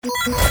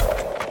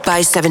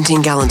Buy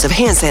 17 gallons of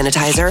hand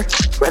sanitizer.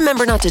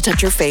 Remember not to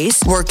touch your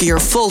face. Work your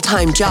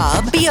full-time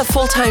job. Be a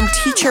full-time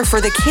teacher for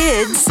the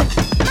kids.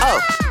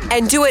 Oh,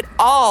 and do it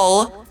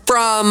all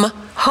from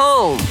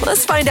home.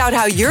 Let's find out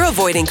how you're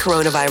avoiding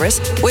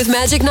coronavirus with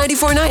Magic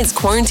 94.9's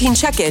Quarantine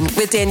Check-In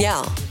with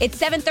Danielle. It's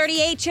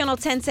 7:38. Channel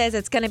 10 says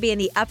it's going to be in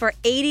the upper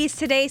 80s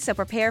today, so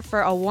prepare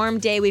for a warm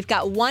day. We've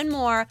got one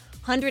more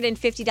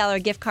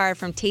 $150 gift card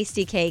from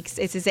Tasty Cakes.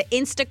 This is an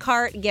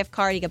Instacart gift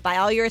card. You can buy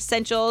all your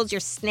essentials,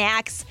 your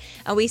snacks,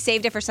 and we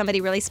saved it for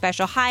somebody really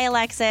special. Hi,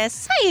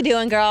 Alexis. How you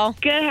doing, girl?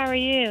 Good, how are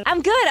you?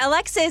 I'm good.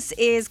 Alexis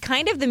is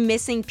kind of the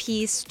missing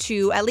piece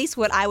to at least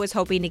what I was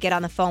hoping to get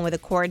on the phone with a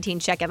quarantine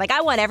check-in. Like,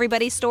 I want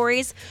everybody's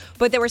stories,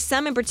 but there were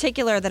some in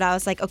particular that I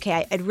was like,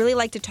 okay, I'd really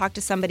like to talk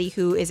to somebody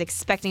who is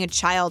expecting a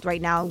child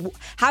right now.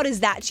 How does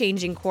that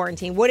change in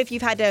quarantine? What if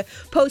you've had to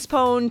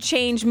postpone,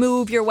 change,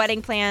 move your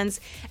wedding plans?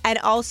 And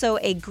also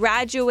a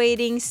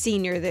graduating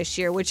senior this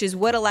year, which is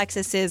what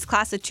Alexis is,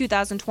 class of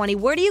 2020.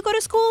 Where do you go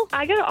to school?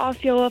 I go to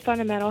Osceola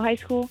Fundamental High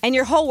School. And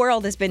your whole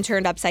world has been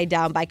turned upside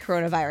down by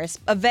coronavirus.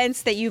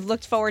 Events that you've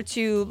looked forward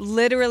to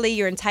literally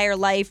your entire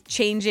life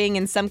changing,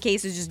 in some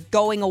cases just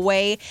going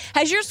away.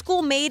 Has your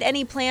school made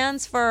any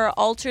plans for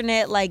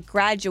alternate, like,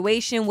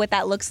 graduation, what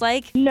that looks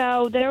like?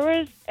 No, there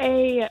was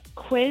a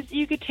quiz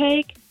you could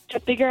take to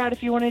figure out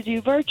if you want to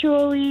do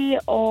virtually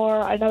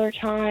or another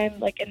time,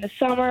 like in the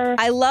summer.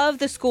 I love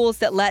the schools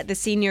that let the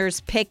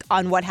seniors pick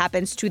on what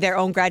happens to their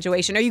own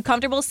graduation. Are you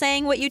comfortable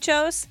saying what you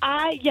chose?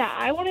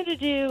 I wanted to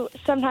do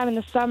sometime in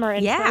the summer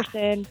in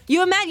person.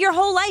 You imagine your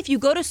whole life, you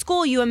go to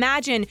school, you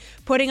imagine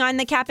putting on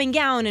the cap and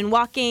gown and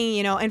walking,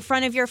 in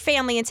front of your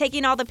family and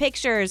taking all the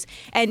pictures.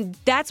 And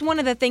that's one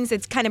of the things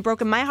that's kind of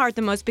broken my heart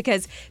the most,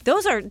 because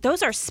those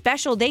are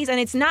special days. And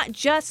it's not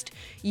just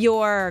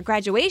your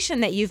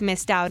graduation that you've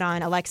missed out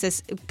on, Alexis.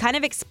 Kind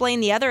of explain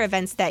the other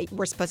events that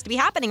were supposed to be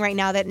happening right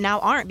now that now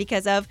aren't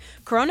because of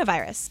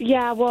coronavirus.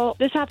 Yeah, well,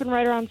 this happened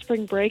right around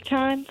spring break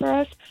time for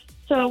us.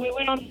 So we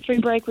went on spring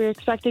break. We were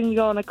expecting to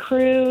go on a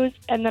cruise,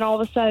 and then all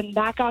of a sudden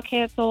that got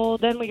canceled.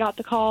 Then we got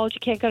the call,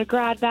 you can't go to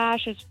Grad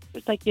Bash. It's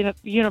like,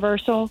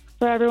 universal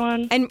for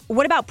everyone. And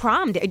what about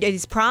prom?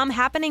 Is prom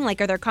happening?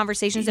 Like, are there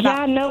conversations about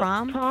prom? Yeah, no,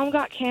 prom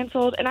got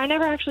canceled, and I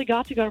never actually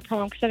got to go to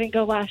prom because I didn't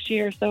go last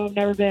year, so I've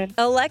never been.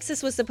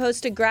 Alexis was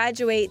supposed to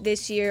graduate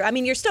this year. I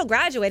mean, you're still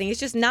graduating. It's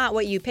just not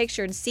what you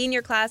pictured.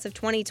 Senior class of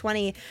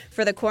 2020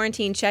 for the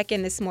quarantine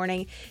check-in this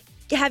morning.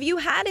 Have you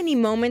had any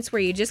moments where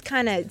you just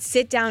kind of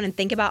sit down and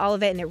think about all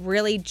of it and it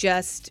really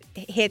just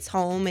hits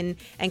home and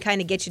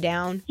kind of gets you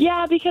down?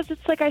 Yeah, because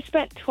it's like I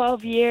spent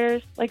 12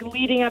 years like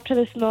leading up to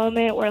this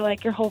moment where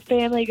like your whole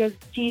family goes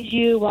sees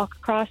you walk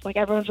across, like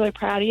everyone's really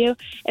proud of you,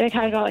 and it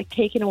kind of got like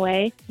taken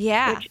away.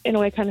 Yeah. Which in a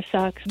way kind of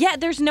sucks. Yeah,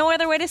 there's no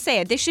other way to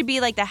say it. This should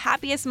be like the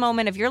happiest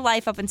moment of your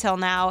life up until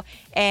now,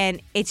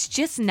 and it's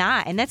just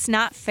not, and that's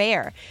not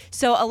fair.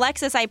 So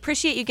Alexis, I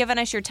appreciate you giving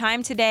us your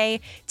time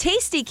today.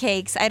 Tasty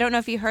Cakes, I don't know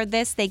if you heard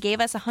this, they gave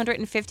us a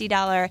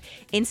 $150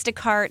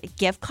 Instacart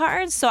gift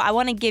card. So I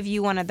want to give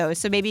you one of those.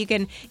 So maybe you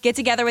can get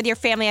together with your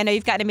family. I know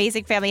you've got an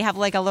amazing family. Have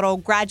like a little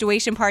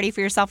graduation party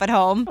for yourself at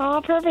home. Oh,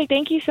 perfect.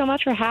 Thank you so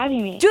much for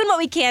having me. Doing what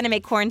we can to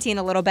make quarantine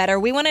a little better.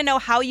 We want to know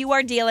how you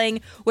are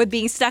dealing with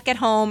being stuck at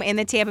home in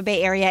the Tampa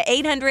Bay area.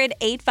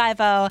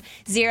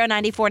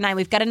 800-850-0949.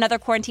 We've got another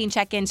quarantine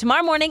check-in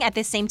tomorrow morning at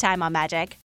this same time on Magic.